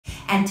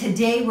And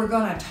today we're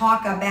going to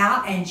talk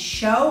about and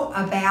show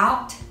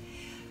about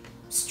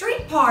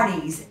street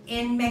parties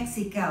in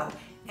Mexico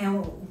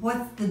and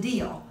what's the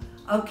deal,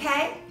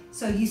 okay?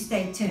 So you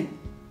stay tuned.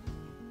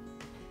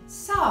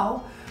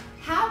 So,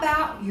 how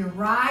about you're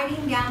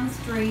riding down the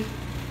street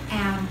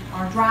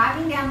or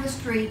driving down the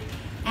street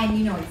and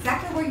you know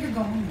exactly where you're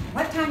going and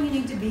what time you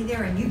need to be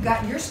there and you've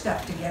got your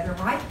stuff together,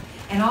 right?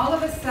 And all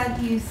of a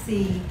sudden you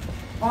see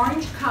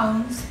orange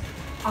cones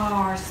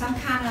or some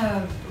kind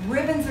of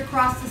ribbons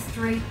across the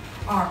street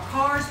or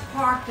cars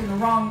parked in the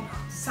wrong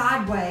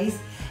sideways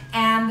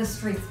and the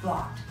street's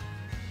blocked.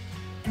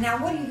 And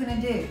now what are you gonna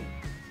do?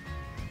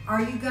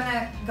 Are you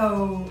gonna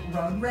go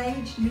road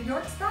rage New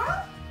York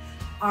style?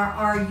 Or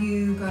are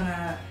you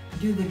gonna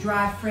do the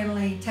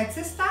drive-friendly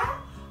Texas style?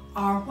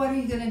 Or what are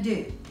you gonna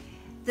do?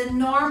 The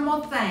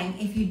normal thing,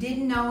 if you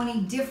didn't know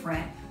any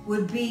different,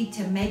 would be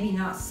to maybe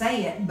not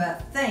say it,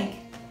 but think,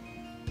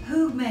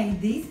 who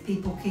made these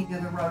people king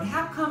of the road?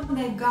 How come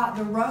they've got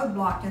the road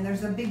blocked and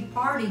there's a big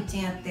party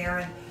tent there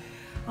and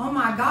oh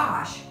my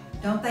gosh,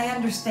 don't they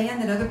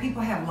understand that other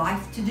people have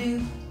life to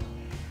do?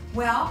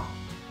 Well,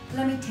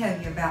 let me tell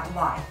you about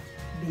life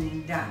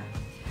being done.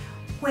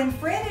 When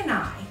Fred and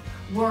I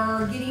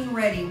were getting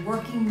ready,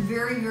 working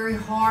very, very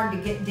hard to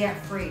get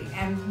debt-free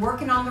and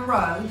working on the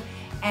road,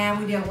 and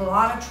we did a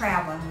lot of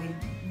traveling.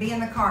 We'd be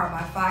in the car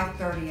by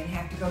 5:30 and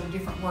have to go to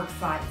different work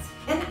sites.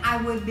 Then I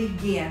would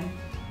begin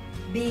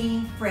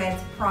being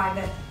Fred's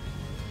private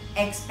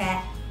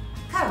expat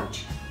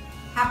coach.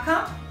 How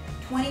come?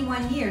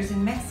 21 years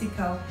in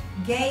Mexico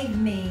gave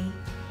me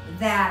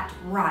that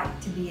right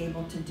to be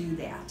able to do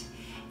that.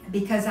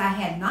 Because I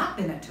had not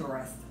been a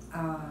tourist,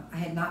 I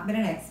had not been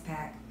an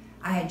expat,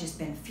 I had just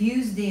been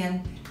fused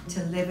in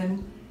to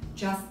living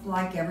just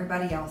like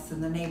everybody else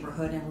in the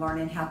neighborhood and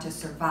learning how to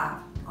survive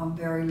on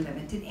very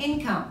limited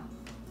income.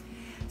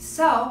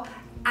 So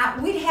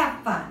we'd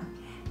have fun.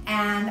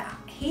 And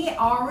he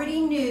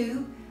already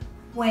knew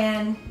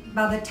when,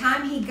 by the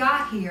time he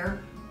got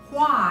here,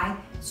 why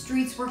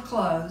streets were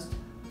closed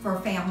for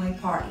family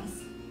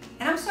parties.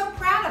 And I'm so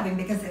proud of him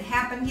because it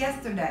happened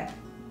yesterday.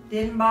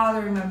 Didn't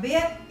bother him a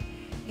bit.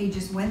 He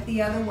just went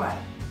the other way.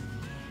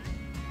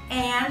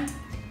 And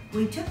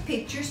we took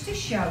pictures to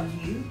show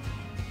you.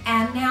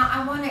 And now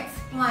I want to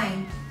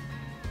explain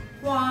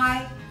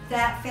why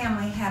that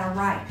family had a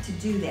right to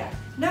do that.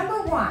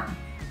 Number one,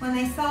 when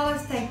they saw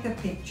us take the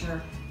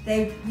picture,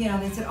 they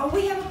said, oh,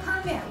 we have a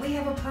permit, we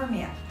have a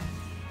permit.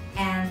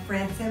 And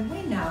Fred said,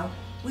 we know,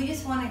 we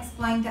just want to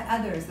explain to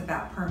others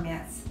about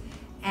permits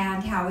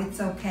and how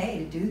it's okay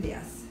to do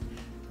this.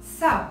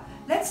 So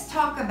let's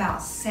talk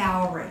about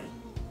salary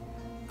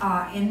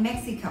in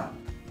Mexico.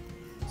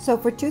 So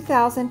for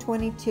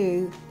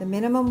 2022, the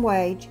minimum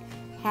wage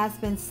has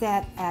been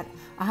set at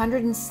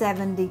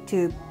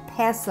 172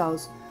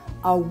 pesos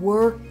a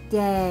work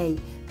day.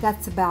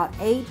 That's about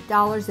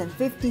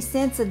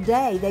 $8.50 a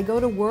day. They go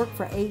to work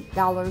for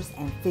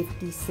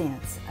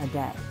 $8.50 a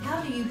day.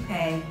 How do you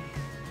pay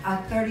a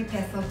 30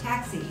 peso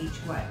taxi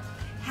each way?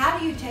 How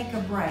do you take a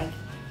break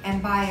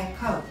and buy a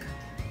Coke?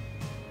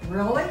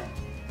 Really?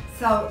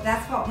 So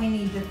that's what we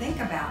need to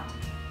think about.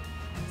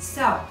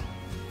 So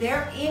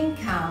their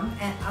income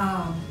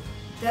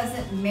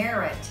doesn't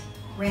merit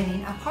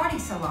renting a party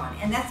salon,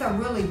 and that's a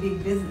really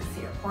big business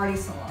here, party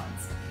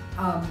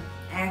salons.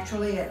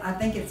 Actually, I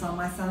think it's on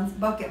my son's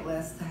bucket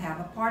list to have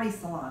a party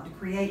salon, to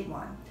create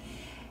one.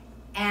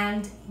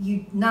 And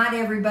not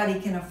everybody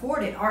can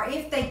afford it, or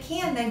if they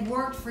can, they've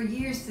worked for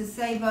years to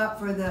save up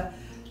for the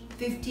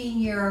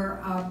 15-year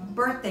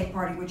birthday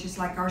party, which is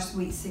like our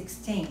Sweet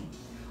 16,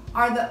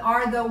 or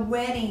the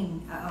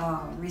wedding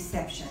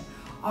reception,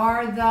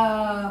 or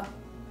the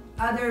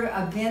other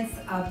events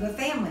of the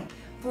family.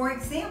 For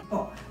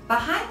example,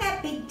 behind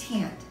that big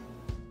tent,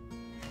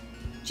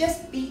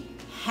 just be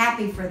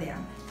happy for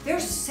them. They're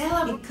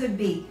celebrating. It could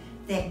be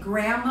that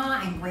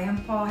grandma and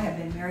grandpa have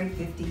been married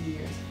 50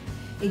 years.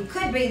 It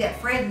could be that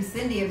Fred and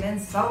Cindy have been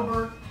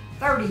sober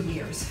 30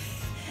 years.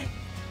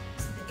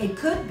 It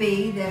could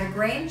be that a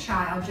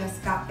grandchild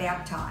just got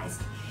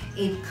baptized.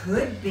 It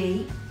could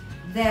be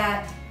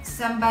that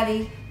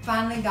somebody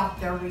finally got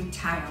their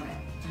retirement.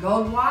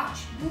 Gold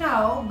watch?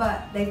 No,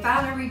 but they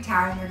finally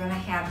retired and they're going to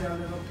have their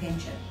little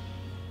pension.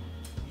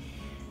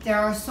 There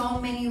are so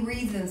many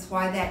reasons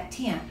why that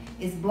tent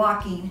is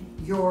blocking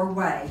your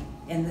way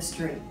in the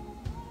street.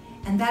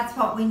 And that's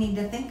what we need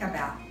to think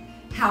about.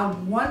 How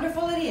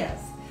wonderful it is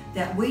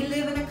that we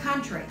live in a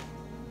country,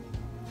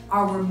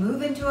 or we're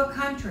moving to a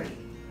country,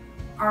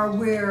 or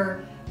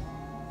we're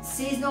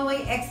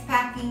seasonally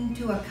expatting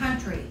to a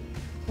country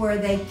where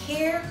they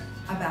care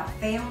about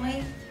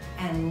family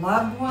and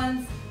loved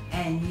ones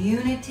and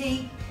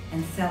unity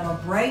and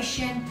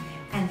celebration,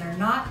 and they're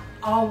not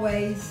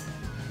always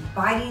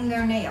biting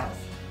their nails.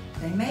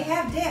 They may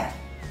have debt,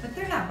 but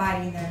they're not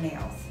biting their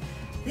nails.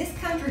 This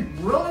country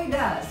really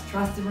does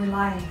trust and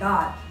rely on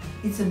God.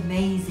 It's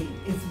amazing.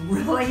 It's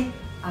really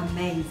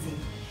amazing.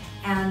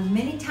 And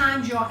many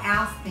times you'll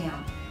ask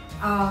them,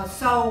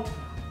 so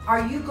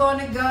are you going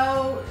to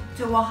go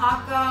to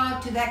Oaxaca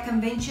to that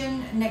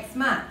convention next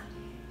month?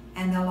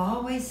 And they'll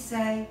always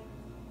say,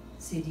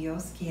 si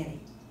Dios quiere.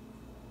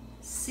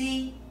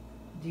 Si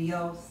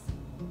Dios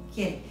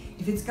quiere.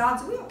 If it's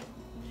God's will.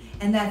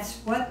 And that's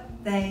what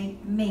they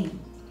mean.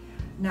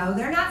 No,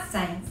 they're not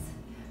saints.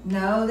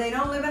 No, they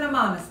don't live in a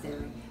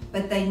monastery.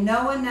 But they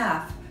know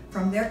enough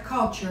from their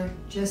culture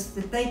just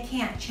that they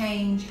can't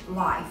change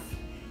life.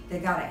 They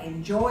gotta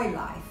enjoy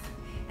life.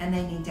 And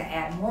they need to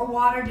add more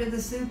water to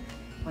the soup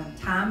when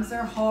times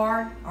are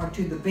hard, or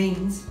to the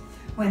beans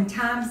when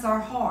times are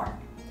hard.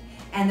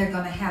 And they're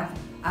gonna have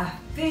a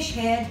fish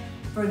head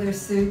for their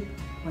soup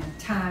when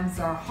times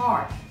are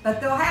hard. But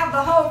they'll have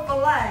the whole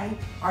fillet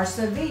or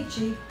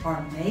ceviche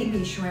or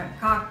maybe shrimp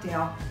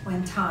cocktail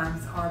when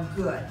times are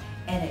good.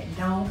 And it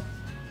don't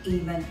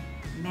even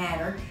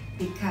matter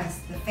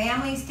because the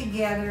family's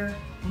together,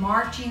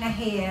 marching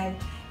ahead,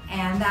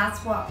 and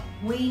that's what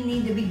we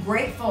need to be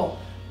grateful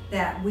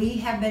that we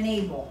have been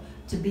able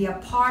to be a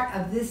part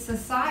of this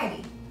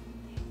society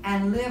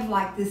and live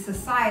like this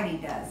society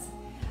does.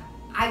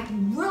 I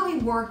really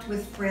worked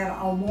with Fred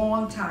a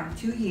long time,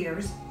 2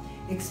 years,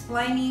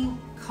 explaining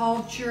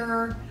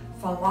culture,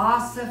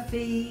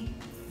 philosophy,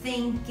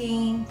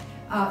 thinking,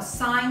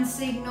 sign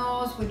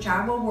signals, which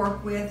I will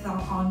work with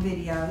on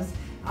videos,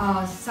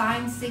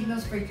 sign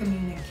signals for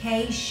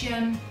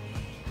communication.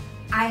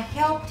 I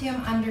helped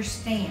him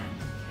understand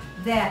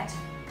that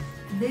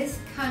this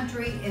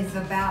country is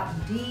about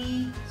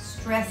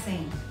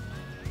de-stressing,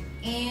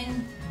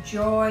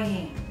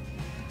 enjoying,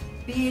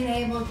 being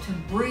able to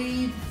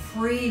breathe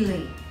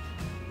freely.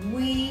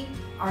 We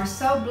are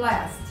so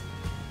blessed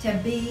to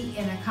be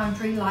in a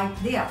country like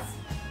this.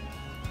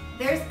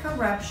 There's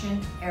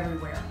corruption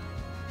everywhere.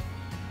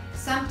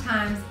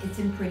 Sometimes it's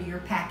in prettier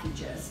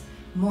packages,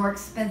 more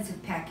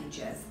expensive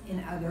packages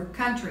in other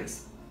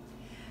countries.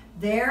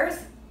 There's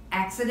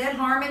accident,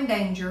 harm, and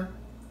danger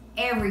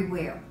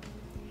everywhere.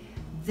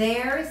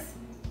 There's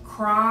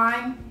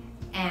crime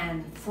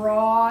and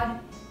fraud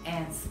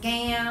and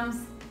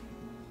scams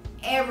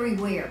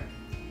everywhere.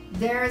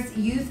 There's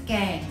youth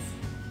gangs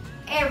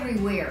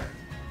everywhere.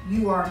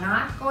 You are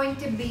not going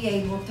to be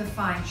able to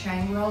find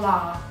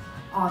Shangri-La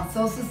on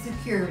Social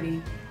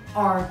Security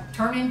or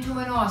turn into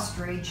an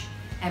ostrich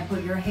and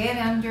put your head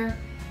under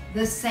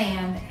the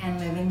sand and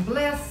live in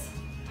bliss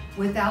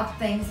without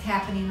things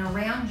happening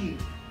around you.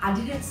 I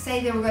didn't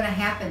say they were going to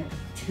happen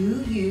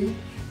to you.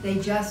 They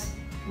just,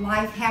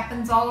 life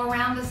happens all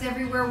around us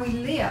everywhere we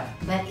live.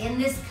 But in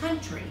this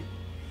country,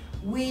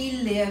 we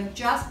live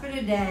just for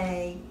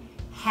today,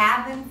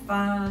 having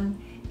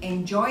fun,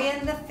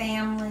 enjoying the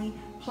family,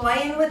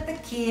 playing with the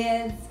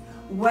kids,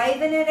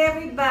 waving at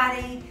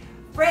everybody.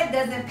 Fred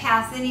doesn't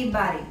pass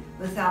anybody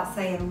without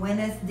saying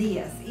buenos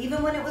dias.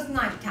 Even when it was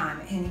nighttime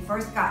and he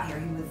first got here,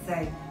 he would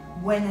say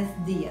buenos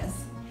dias.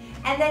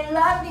 And they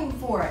loved him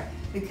for it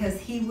because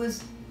he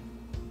was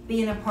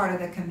being a part of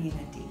the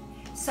community.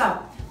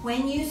 So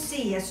when you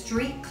see a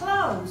street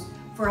closed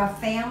for a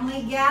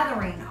family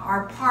gathering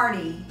or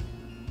party,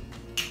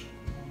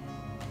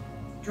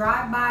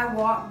 drive by,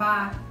 walk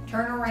by,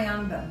 turn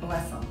around, but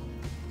bless them.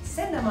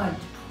 Send them a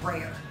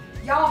prayer.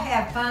 Y'all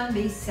have fun,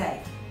 be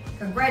safe.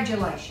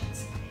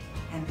 Congratulations.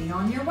 And be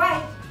on your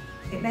way.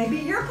 It may be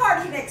your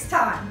party next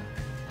time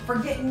for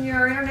getting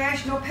your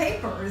international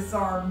papers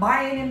or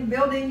buying and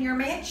building your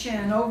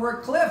mansion over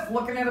a cliff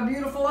looking at a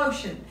beautiful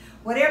ocean.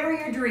 Whatever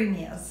your dream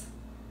is.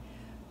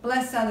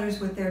 Bless others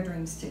with their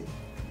dreams too.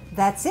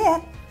 That's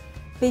it.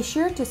 Be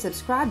sure to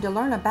subscribe to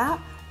learn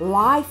about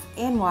life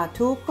in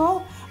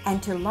Huatulco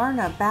and to learn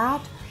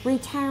about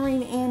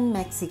retiring in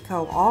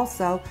Mexico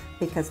also,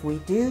 because we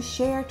do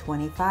share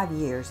 25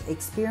 years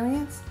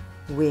experience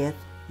with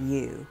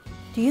you.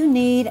 Do you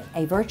need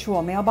a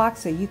virtual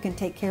mailbox so you can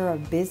take care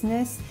of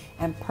business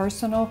and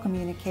personal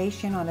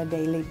communication on a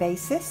daily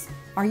basis?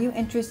 Are you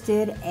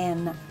interested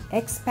in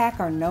expat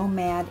or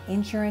nomad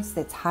insurance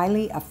that's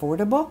highly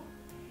affordable?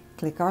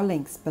 Click our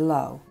links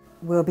below.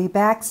 We'll be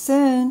back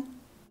soon.